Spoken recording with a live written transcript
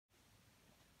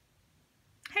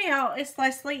Hey y'all, it's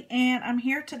Leslie and I'm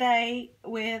here today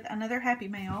with another Happy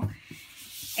Mail,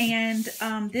 and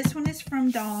this one is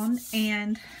from Dawn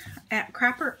and at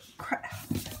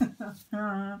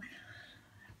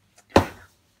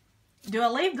do I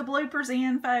leave the bloopers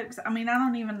in, folks? I mean, I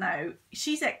don't even know.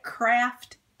 She's at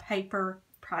Craft Paper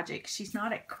Projects. She's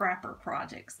not at Crapper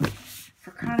Projects, for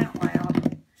crying out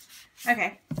loud.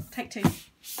 Okay, take two.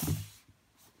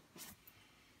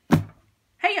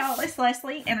 Hey y'all, it's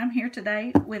Leslie and I'm here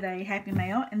today with a Happy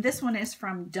Mail, and this one is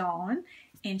from Dawn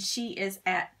and she is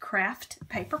at Craft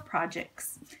Paper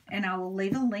Projects, and I will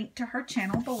leave a link to her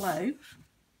channel below.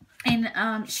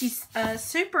 And she's a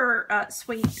super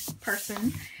sweet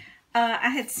person. I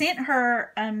had sent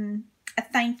her a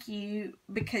thank you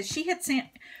because she had sent,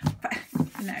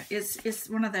 you know, it's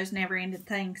one of those never-ending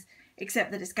things,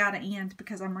 except that it's got to end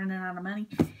because I'm running out of money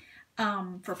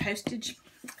for postage.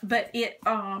 But it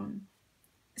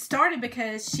started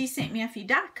because she sent me a few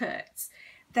die cuts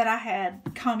that I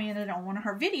had commented on one of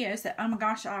her videos that, oh my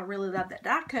gosh, I really love that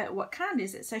die cut. What kind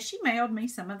is it? So she mailed me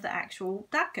some of the actual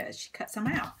die cuts. She cut some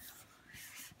out.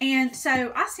 And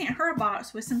so I sent her a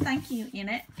box with some thank you in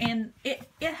it. And it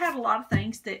had a lot of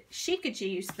things that she could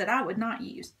use that I would not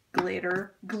use.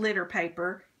 Glitter, glitter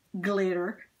paper,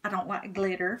 glitter. I don't like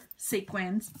glitter.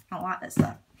 Sequins. I don't like that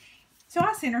stuff. So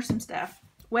I sent her some stuff.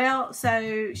 Well,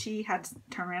 so she had to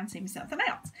turn around and send me something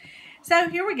else. So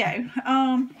here we go.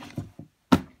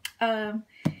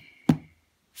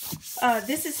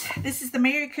 This is the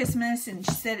Merry Christmas, and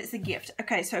she said it's a gift.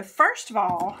 Okay, so first of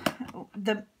all,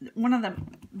 one of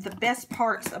the best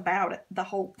parts about it, the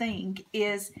whole thing,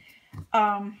 is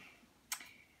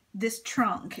this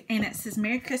trunk, and it says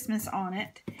Merry Christmas on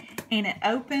it, and it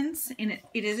opens, and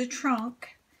it is a trunk.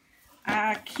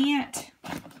 I can't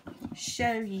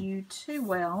show you too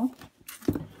well.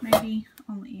 Maybe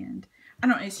on the end. I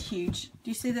don't know, it's huge. Do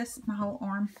you see this? My whole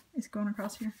arm is going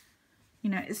across here. You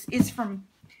know, it's from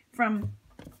God,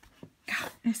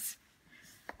 it's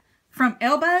from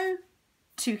elbow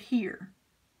to here,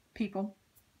 people.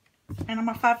 And I'm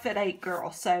a 5'8"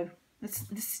 girl, so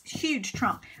this huge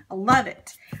trunk. I love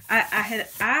it. I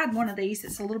had one of these.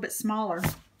 It's a little bit smaller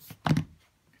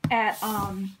at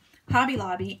Hobby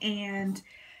Lobby, and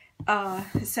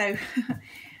so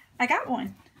I got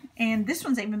one, and this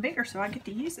one's even bigger, so I get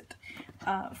to use it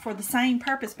for the same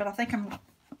purpose. But I think I'm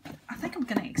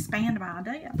going to expand my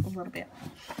idea a little bit.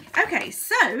 Okay,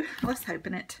 so let's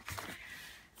open it.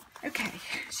 Okay,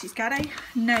 she's got a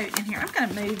note in here. I'm going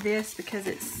to move this because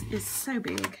it's so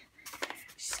big.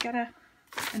 She's got a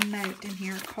note in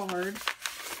here, a card,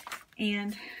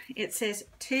 and it says,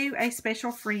 "To a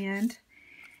special friend,"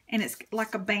 and it's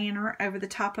like a banner over the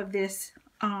top of this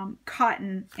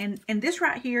cotton. And this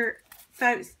right here,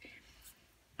 folks,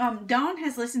 Dawn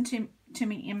has listened to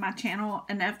me in my channel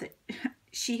enough that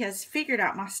she has figured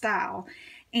out my style.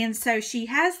 And so she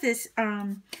has this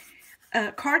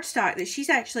cardstock that she's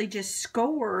actually just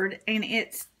scored, and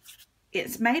it's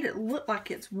made it look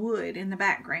like it's wood in the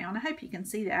background. I hope you can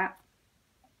see that.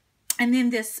 And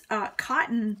then this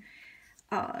cotton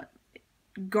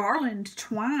garland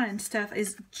twine stuff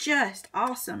is just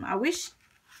awesome. I wish,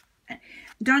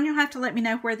 Dawn, you'll have to let me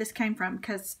know where this came from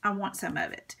because I want some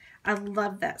of it. I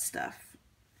love that stuff.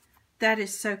 That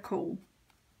is so cool.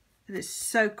 It is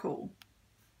so cool.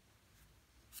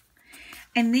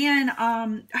 And then,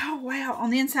 oh wow, on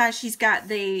the inside she's got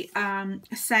the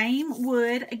same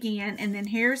wood again, and then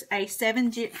here's a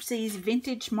Seven Gypsies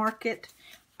Vintage Market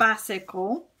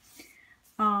bicycle.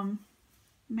 Man,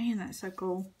 that's so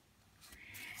cool.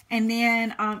 And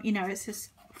then, you know, it says,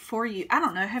 "For you." I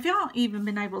don't know. Have y'all even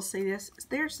been able to see this?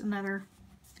 There's another.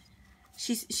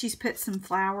 She's put some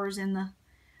flowers in the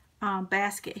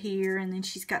basket here, and then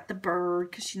she's got the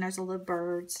bird because she knows I love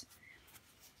birds.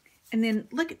 And then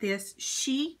look at this.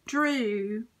 She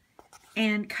drew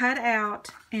and cut out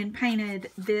and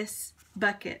painted this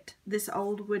bucket, this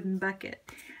old wooden bucket.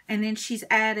 And then she's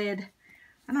added,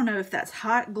 I don't know if that's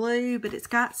hot glue, but it's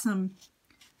got some,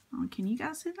 oh, can you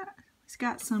guys see that? It's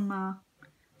got some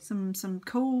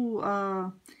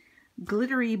cool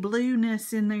glittery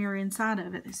blueness in there inside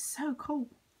of it. It's so cool.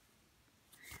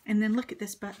 And then look at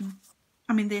this button.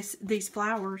 I mean, these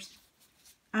flowers.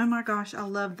 Oh my gosh, I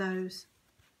love those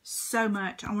so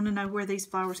much. I want to know where these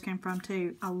flowers came from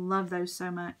too. I love those so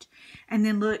much. And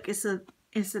then look, it's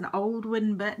an old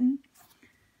wooden button,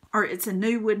 or it's a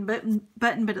new wooden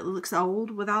button, but it looks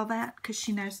old with all that because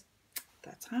she knows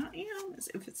that's how I am.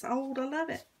 If it's old, I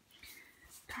love it.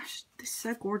 Gosh, this is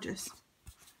so gorgeous.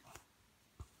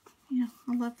 Yeah,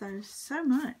 I love those so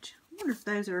much. I wonder if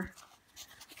those are,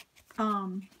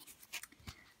 oh,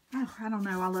 I don't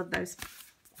know. I love those.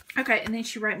 Okay, and then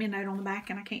she wrote me a note on the back,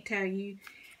 and I can't tell you.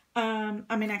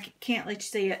 I mean, I can't let you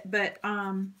see it, but,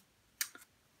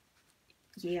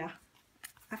 yeah.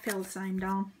 I feel the same,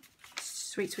 Dawn.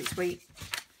 Sweet, sweet, sweet.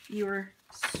 You are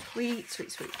sweet,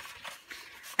 sweet, sweet.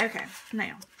 Okay,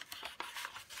 now.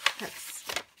 That's,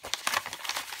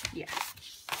 yeah.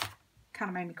 Kind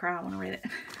of made me cry when I read it.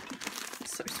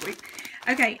 So sweet.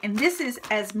 Okay, and this is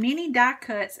as many die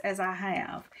cuts as I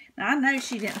have. Now, I know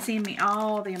she didn't send me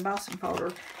all the embossing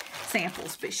folder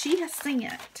samples, but she has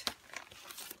sent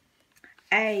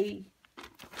a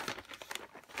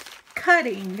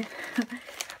cutting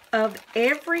of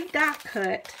every die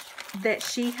cut that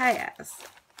she has.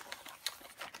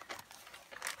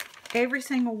 Every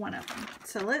single one of them.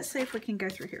 So let's see if we can go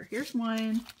through here. Here's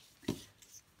one.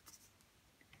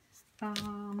 Let's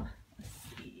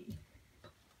see.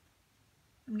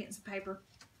 I'm getting some paper.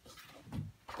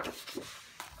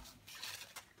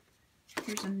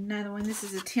 Here's another one. This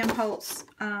is a Tim Holtz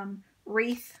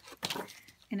wreath,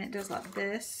 and it does like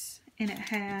this, and it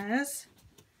has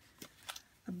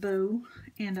a bow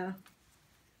and a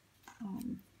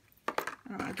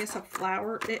I guess a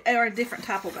flower or a different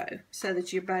type of bow, so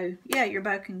that your bow, yeah, your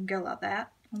bow can go like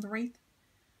that on the wreath.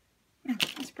 Yeah,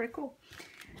 that's pretty cool.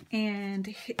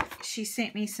 And she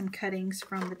sent me some cuttings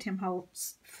from the Tim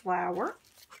Holtz flower.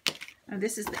 Oh,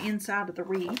 this is the inside of the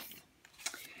wreath.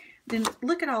 Then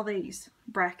look at all these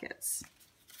brackets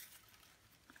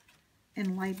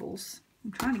and labels.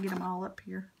 I'm trying to get them all up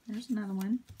here. There's another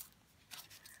one.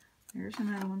 There's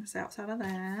another one that's outside of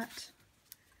that.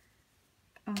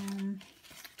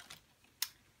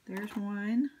 There's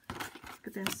one. Look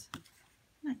at this. Isn't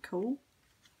that cool?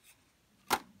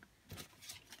 And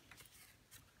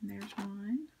there's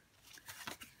one.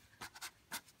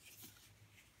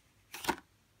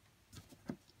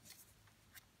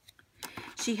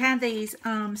 She had these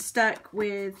stuck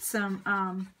with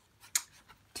some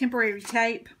temporary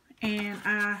tape, and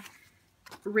I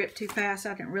ripped too fast.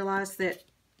 I didn't realize that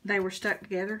they were stuck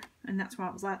together, and that's why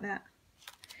it was like that.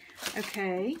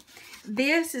 Okay,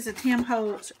 this is a Tim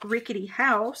Holtz Rickety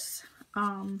House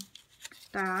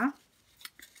die.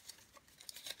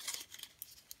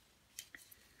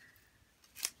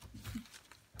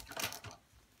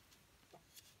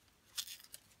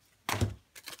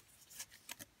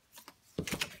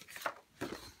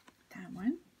 That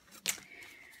one.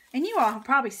 And you all have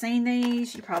probably seen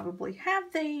these. You probably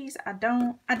have these. I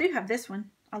don't. I do have this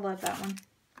one. I love that one.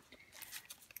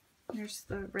 There's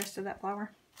the rest of that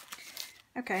flower.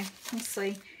 Okay, let's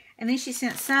see. And then she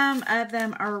sent some of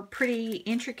them are pretty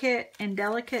intricate and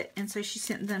delicate, and so she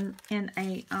sent them in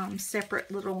a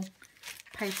separate little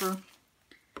paper.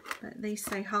 But these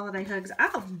say Holiday Hugs.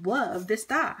 I love this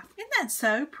die. Isn't that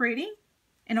so pretty?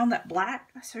 And on that black,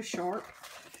 that's so sharp.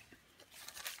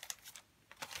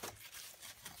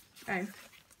 Oh, I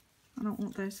don't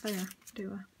want those there,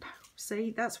 do I?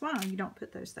 See, that's why you don't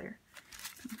put those there.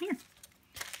 Put them here.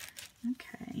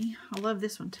 Okay, I love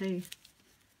this one too.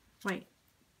 Wait.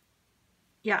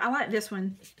 Yeah, I like this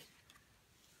one.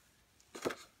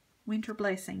 Winter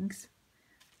Blessings.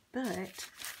 But,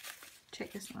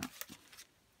 check this one out.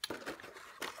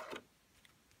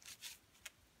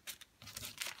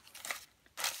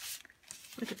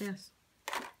 Look at this.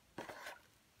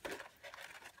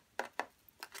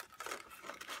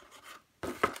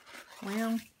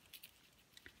 Well,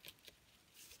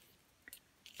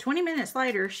 20 minutes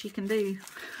later, she can do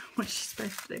what she's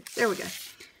supposed to do. There we go.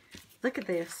 Look at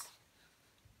this.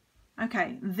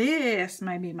 Okay, this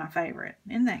may be my favorite.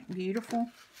 Isn't that beautiful?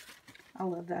 I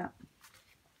love that.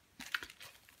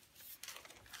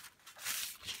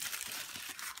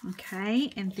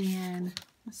 Okay, and then,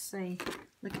 let's see.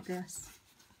 Look at this.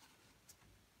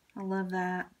 I love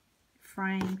that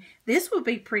frame. This would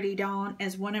be pretty, Dawn,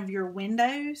 as one of your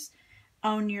windows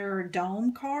on your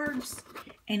dome cards,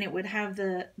 and it would have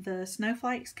the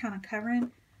snowflakes kind of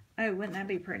covering. Oh, wouldn't that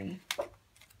be pretty?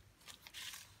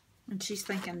 And she's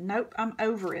thinking, nope, I'm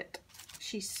over it.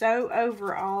 She's so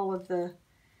over all of the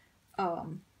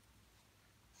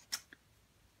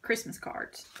Christmas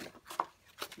cards.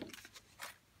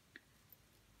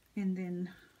 And then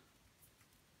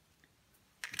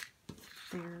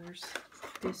there's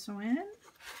this one.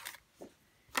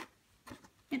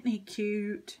 Isn't he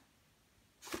cute?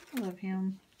 I love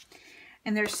him.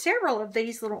 And there's several of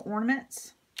these little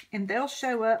ornaments, and they'll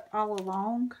show up all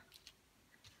along.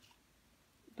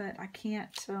 But I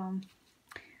can't,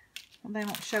 they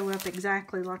don't show up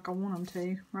exactly like I want them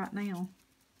to right now.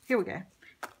 Here we go.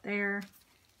 There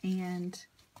and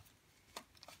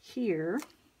here.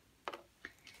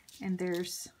 And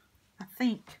there's, I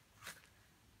think,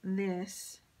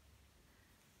 this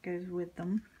goes with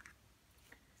them.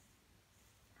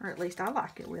 Or at least I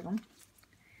like it with them.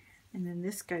 And then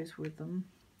this goes with them.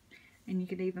 And you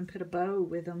could even put a bow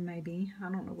with them, maybe.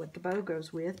 I don't know what the bow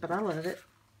goes with, but I love it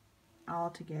all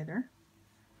together.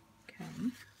 Okay.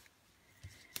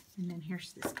 And then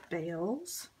here's this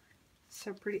bells.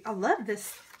 So pretty. I love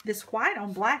this. This white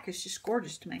on black is just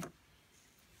gorgeous to me.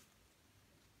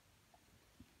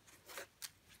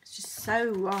 It's just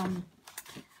so, I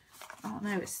don't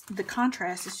know, the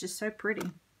contrast is just so pretty.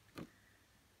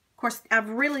 Of course, I've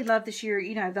really loved this year,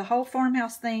 you know, the whole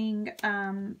farmhouse thing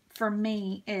for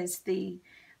me is the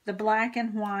black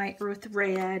and white with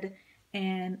red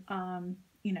and,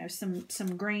 you know,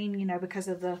 some green, you know, because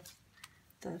of the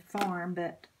farm,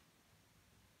 but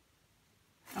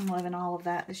I'm loving all of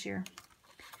that this year.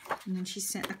 And then she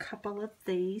sent a couple of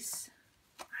these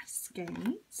ice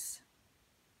skates.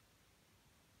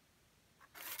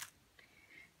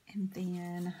 And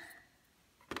then,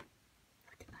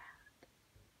 look at that.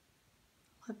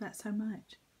 Love that so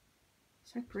much.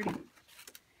 So pretty.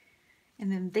 And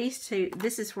then these two,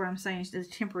 this is where I'm saying the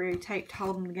temporary tape to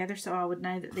hold them together, so I would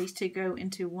know that these two go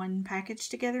into one package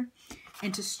together.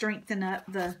 And to strengthen up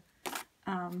the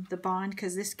bond,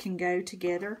 because this can go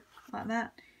together like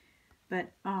that.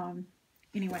 But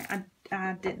anyway,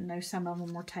 I didn't know some of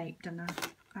them were taped, and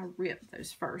I ripped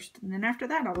those first. And then after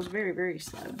that, I was very, very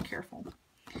slow and careful.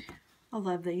 I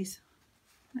love these.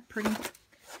 Isn't that pretty?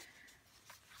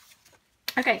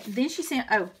 Okay, then she sent,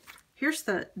 oh, here's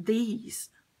these.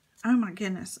 Oh my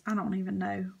goodness, I don't even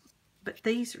know. But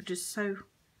these are just so,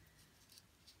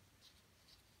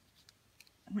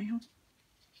 well,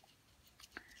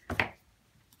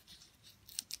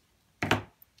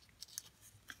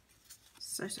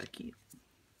 so cute.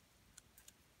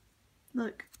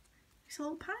 Look, it's a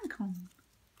little pine cone.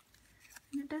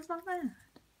 And it does like that.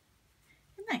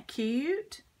 Isn't that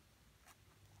cute?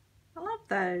 I love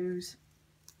those.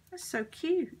 That's so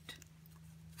cute.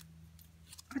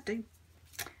 I do.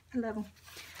 I love them.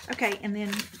 Okay, and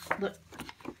then look.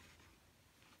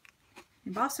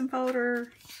 Embossing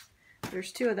folder.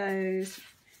 There's 2 of those.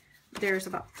 There's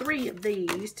about 3 of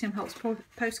these. Tim Holtz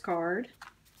postcard.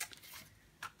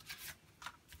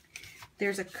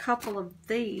 There's a couple of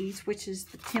these, which is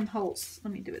the Tim Holtz.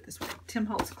 Let me do it this way. Tim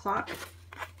Holtz clock.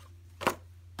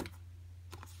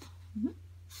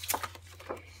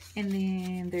 And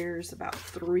then there's about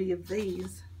 3 of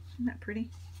these. Isn't that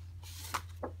pretty?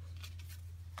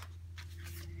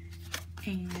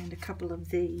 And a couple of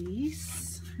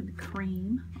these. And the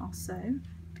cream also.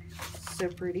 So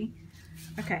pretty.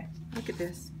 Okay, look at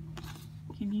this.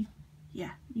 Can you?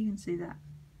 Yeah, you can see that.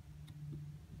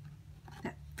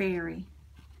 That fairy.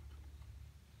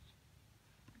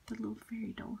 The little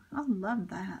fairy door. I love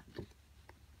that.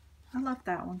 I love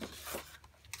that one.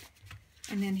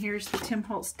 And then here's the Tim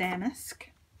Holtz damask.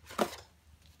 And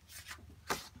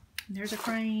there's a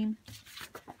frame.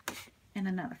 And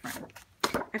another frame.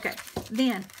 Okay,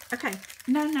 then, okay.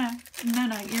 No,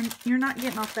 you're not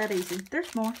getting off that easy.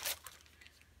 There's more.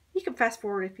 You can fast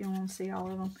forward if you want to see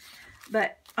all of them.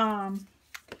 But,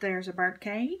 there's a bird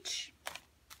cage.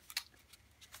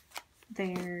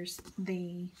 There's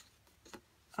the,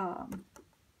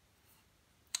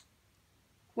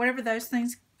 whatever those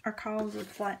things are called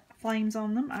with flames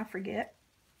on them. I forget.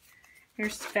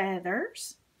 Here's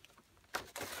feathers.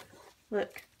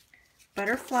 Look.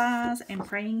 Butterflies and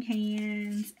praying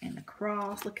hands and the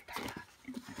cross. Look at that.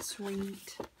 Isn't that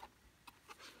sweet?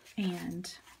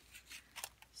 And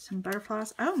some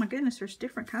butterflies. Oh my goodness, there's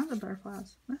different kinds of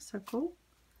butterflies. That's so cool.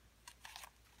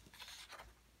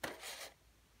 Look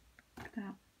at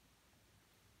that.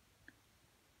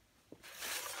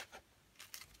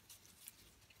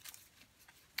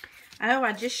 Oh,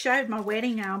 I just showed my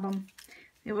wedding album.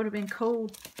 It would have been cool.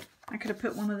 I could have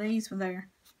put one of these there.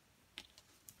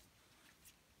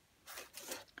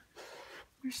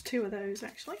 There's 2 of those,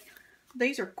 actually.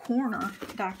 These are corner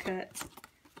die cuts.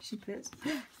 She puts.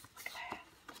 Look at that.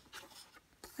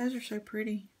 Those are so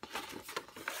pretty.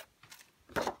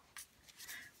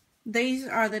 These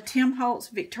are the Tim Holtz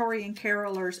Victorian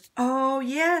Carolers. Oh,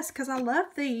 yes, because I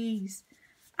love these.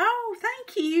 Oh,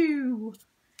 thank you.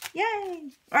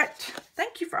 Yay. All right.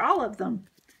 Thank you for all of them.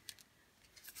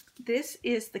 This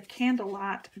is the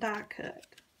candlelight die cut.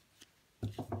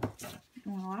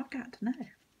 Well, I've got to know.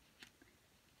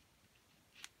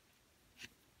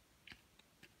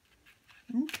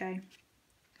 Okay.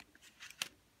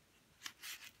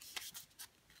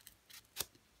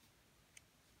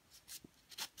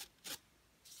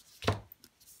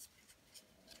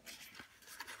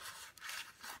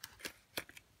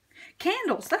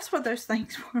 Candles. That's what those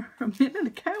things were a minute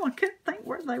ago. I couldn't think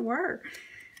where they were.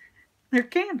 They're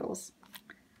candles.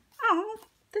 Oh,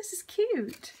 this is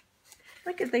cute.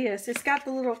 Look at this. It's got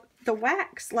the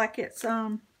wax like it's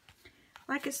the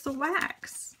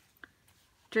wax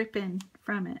dripping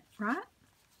from it, right?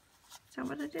 Is that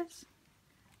what it is?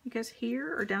 It goes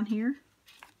here or down here?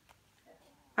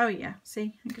 Oh yeah,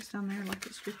 see? It goes down there like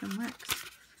it's dripping wax.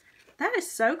 That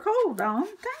is so cool, Dawn.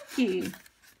 Thank you.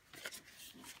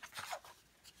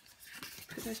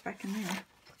 Put those back in there.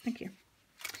 Thank you.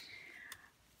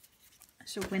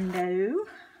 So window.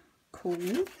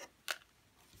 Cool.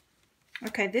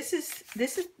 Okay, this is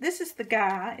the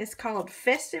guy. It's called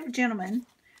Festive Gentleman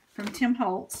from Tim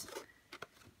Holtz.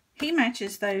 He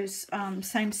matches those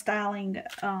same styling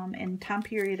and time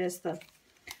period as the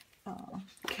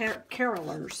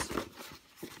carolers.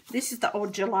 This is the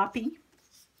old jalopy.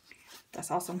 That's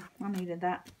awesome. I needed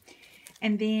that.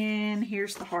 And then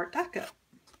here's the heart die cup.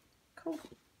 Cool.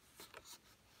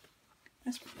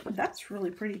 That's really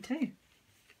pretty too.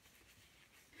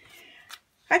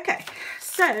 Okay,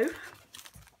 so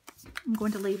I'm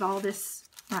going to leave all this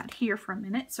right here for a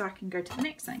minute so I can go to the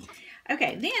next thing.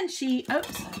 Okay, then she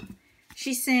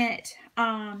sent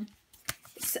a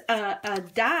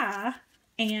die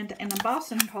and an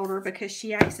embossing holder because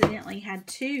she accidentally had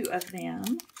 2 of them.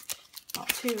 Bought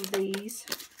 2 of these.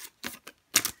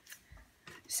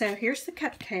 So here's the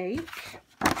cupcake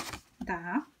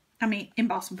die. I mean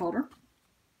embossing folder.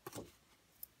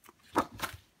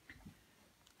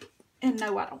 And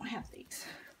no, I don't have these.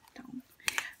 Don't.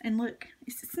 And look,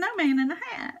 it's a snowman in a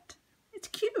hat. It's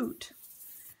cute.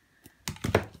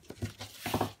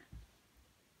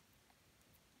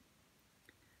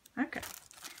 Okay.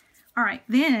 All right,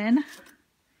 then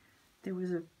there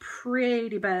was a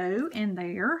pretty bow in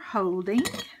there holding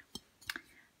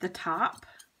the top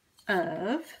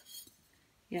of,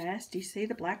 yes, do you see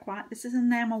the black white? This is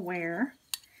enamelware.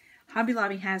 Hobby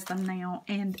Lobby has them now,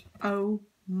 and oh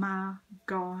my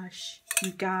gosh,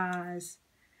 you guys.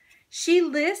 She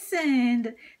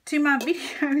listened to my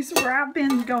videos where I've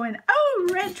been going, oh,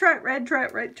 red truck, red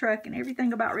truck, red truck, and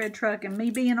everything about red truck and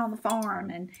me being on the farm.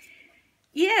 And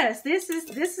yes, this is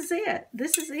it.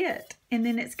 This is it. And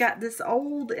then it's got this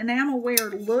old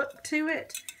enamelware look to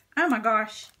it. Oh my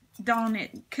gosh, Dawn,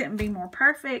 it couldn't be more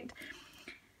perfect.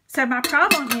 So my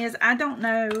problem is I don't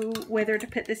know whether to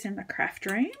put this in the craft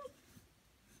room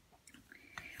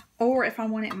or if I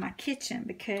want it in my kitchen,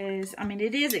 because, I mean,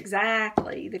 it is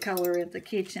exactly the color of the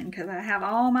kitchen because I have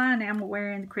all my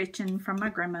enamelware in the kitchen from my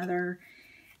grandmother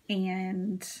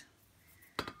and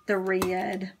the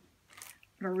red.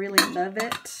 I really love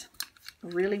it. I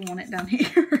really want it down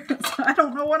here. So I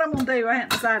don't know what I'm going to do. I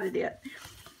haven't decided yet.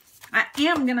 I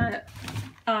am going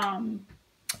to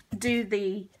do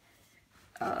the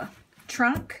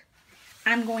trunk.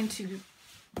 I'm going to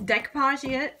decoupage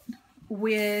it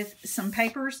with some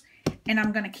papers, and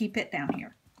I'm going to keep it down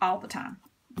here all the time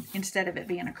instead of it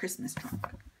being a Christmas trunk.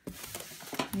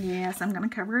 Yes, I'm going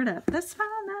to cover it up. That's fine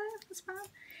though. That's fine.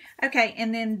 Okay,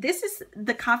 and then this is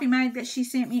the coffee mug that she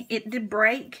sent me. It did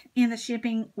break in the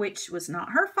shipping, which was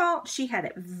not her fault. She had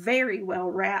it very well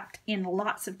wrapped in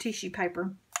lots of tissue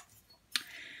paper.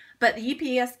 But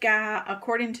the UPS guy,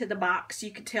 according to the box,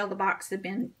 you could tell the box had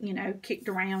been, you know, kicked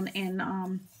around.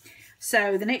 And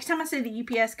so the next time I see the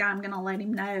UPS guy, I'm going to let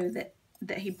him know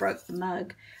that he broke the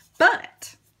mug.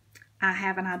 But I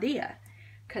have an idea.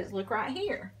 Because look right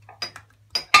here.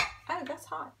 Oh, that's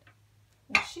hot.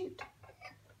 Well, shoot.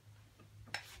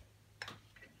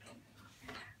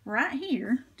 Right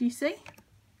here, do you see?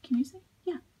 Can you see?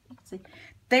 Yeah, you can see.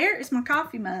 There is my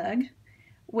coffee mug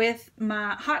with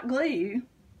my hot glue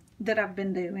that I've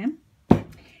been doing.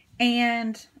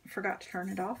 And I forgot to turn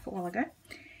it off a while ago.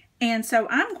 And so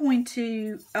I'm going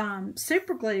to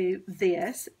super glue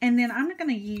this, and then I'm going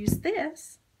to use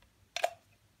this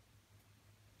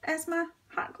as my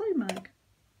hot glue mug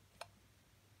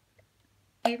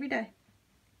every day.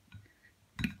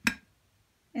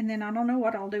 And then I don't know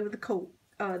what I'll do with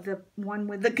the one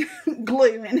with the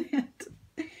glue in it.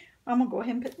 I'm going to go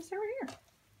ahead and put this over here.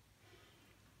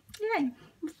 Yay.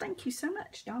 Well, thank you so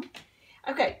much, Dawn.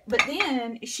 Okay, but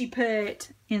then she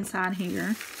put inside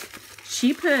here,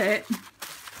 she put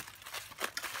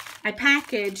a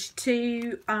package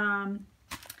to my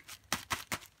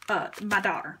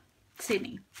daughter,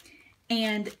 Sydney.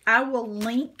 And I will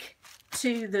link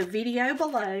to the video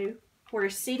below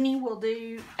where Sydney will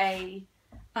do a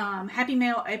Happy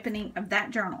Mail opening of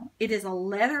that journal. It is a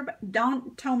leather,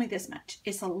 Dawn told me this much,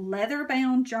 it's a leather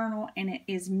bound journal, and it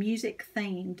is music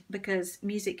themed because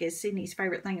music is Sydney's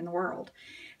favorite thing in the world.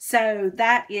 So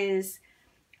that is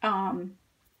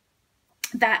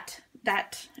that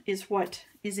is what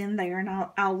is in there, and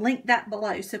I'll link that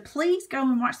below. So please go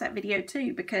and watch that video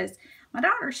too, because my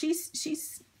daughter,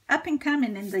 she's up and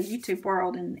coming in the YouTube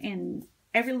world, and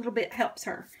every little bit helps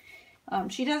her.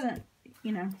 She doesn't,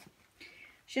 you know,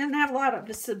 she doesn't have a lot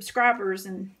of subscribers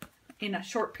in a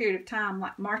short period of time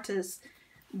like Marta's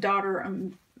daughter,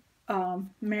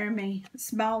 Marry Me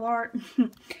Small Art.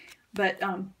 But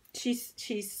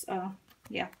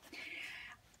yeah,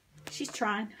 she's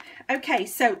trying. Okay,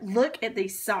 so look at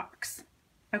these socks.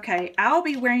 Okay, I'll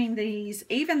be wearing these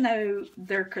even though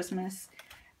they're Christmas.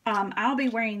 I'll be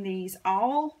wearing these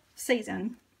all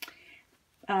season,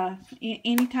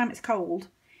 anytime it's cold,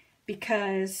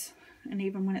 because, and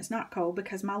even when it's not cold,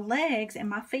 because my legs and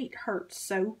my feet hurt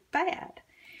so bad.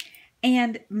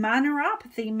 And my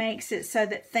neuropathy makes it so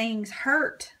that things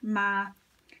hurt my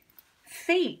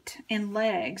feet and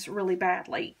legs really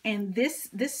badly. And this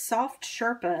soft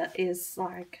Sherpa is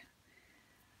like,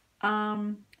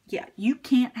 yeah, you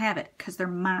can't have it because they're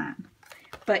mine.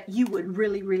 But you would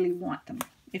really, really want them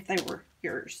if they were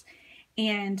yours.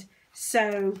 And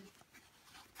so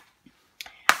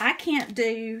I can't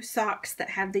do socks that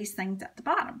have these things at the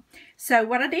bottom. So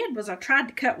what I did was I tried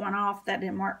to cut one off. That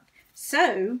didn't work.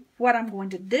 So what I'm going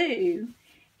to do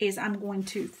is I'm going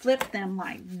to flip them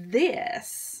like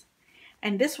this.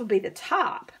 And this will be the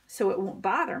top, so it won't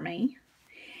bother me.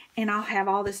 And I'll have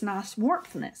all this nice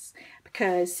warmthness.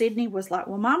 Because Sydney was like,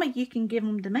 well, Mama, you can give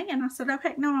them to me. And I said, oh,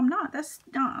 heck no, I'm not. That's,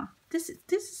 this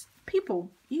is people.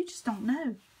 You just don't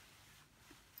know.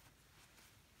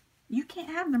 You can't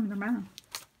have them. They're mine.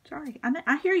 Sorry.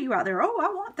 I hear you out there. Oh, I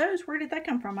want those. Where did they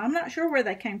come from? I'm not sure where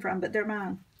they came from, but they're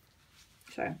mine.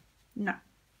 So, no.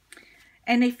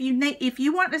 And if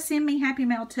you want to send me Happy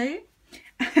Mail too,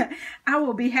 I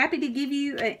will be happy to give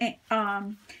you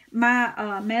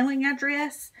my mailing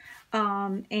address.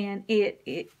 And it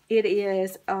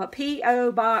is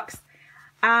P.O. Box.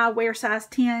 I wear size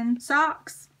 10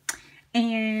 socks.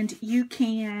 And you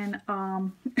can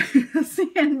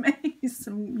send me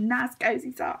some nice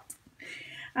cozy socks.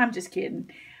 I'm just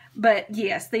kidding. But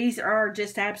yes, these are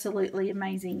just absolutely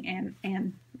amazing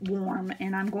and warm.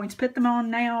 And I'm going to put them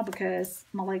on now because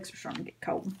my legs are starting to get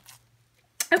cold.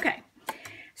 Okay.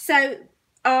 So,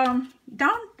 Dawn,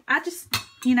 I just,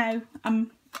 you know,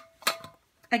 I'm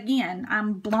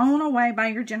blown away by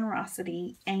your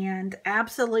generosity and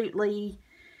absolutely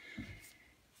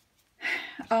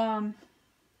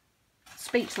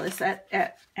speechless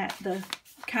at the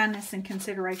kindness and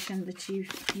consideration that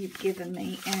you've given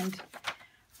me. And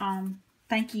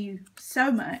thank you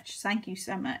so much. Thank you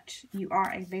so much. You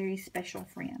are a very special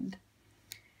friend.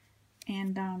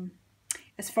 And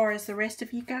as far as the rest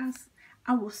of you guys,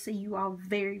 I will see you all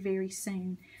very, very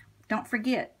soon. Don't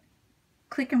forget,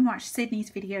 click and watch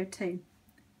Sydney's video too.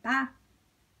 Bye.